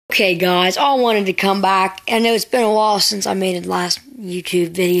Okay, guys, I wanted to come back. I know it's been a while since I made the last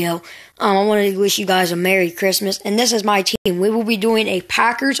YouTube video. I wanted to wish you guys a Merry Christmas. And this is my team. We will be doing a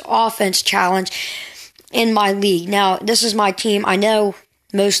Packers offense challenge in my league. Now, this is my team. I know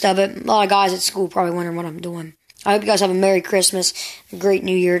most of it. A lot of guys at school probably wondering what I'm doing. I hope you guys have a Merry Christmas, a great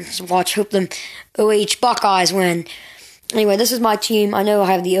New Year. Hope them OH Buckeyes win. Anyway, this is my team. I know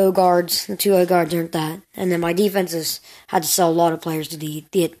I have the O guards. The two O guards aren't that. And then my defenses had to sell a lot of players to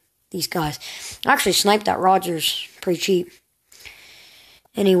these guys. I actually sniped that Rodgers pretty cheap.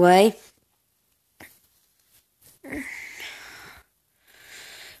 Anyway,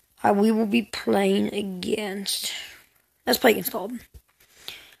 we will be playing against. Let's play against Alden.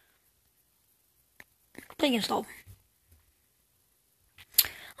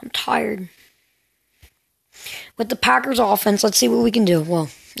 I'm tired. With the Packers offense, let's see what we can do. Well,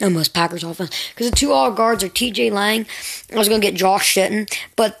 almost Packers offense. Because the two all guards are TJ Lang. I was going to get Josh Sitton.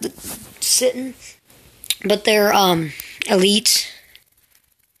 But they're elites.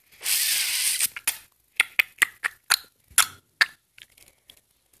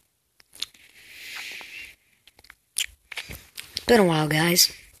 It's been a while,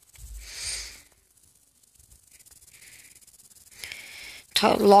 guys.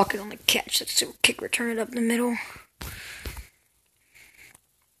 Tyler Lockett on the catch. Let's do a kick return it up the middle.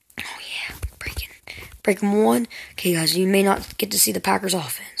 Oh, yeah. Breaking one. Okay, guys, you may not get to see the Packers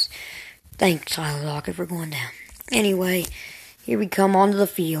offense. Thanks, Tyler Lockett, for going down. Anyway, here we come onto the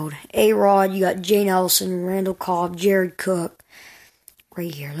field. A-Rod, you got Jay Nelson, Randall Cobb, Jared Cook.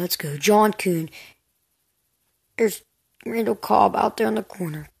 Right here. Let's go. John Kuhn. There's Randall Cobb out there in the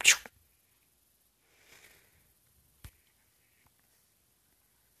corner.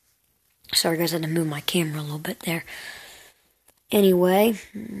 Sorry, guys, I had to move my camera a little bit there. Anyway,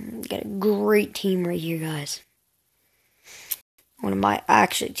 got a great team right here, guys. One of my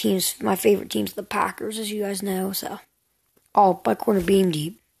my favorite teams, the Packers, as you guys know. So, by corner beam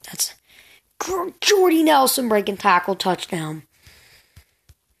deep. That's Jordy Nelson breaking tackle touchdown.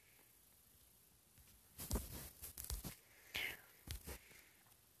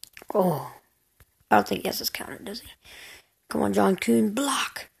 Oh, I don't think he has his counter, does he? Come on, John Kuhn,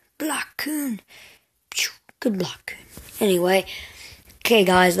 block Kuhn. Good block, Kuhn. Anyway, okay,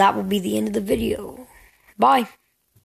 guys, that will be the end of the video. Bye.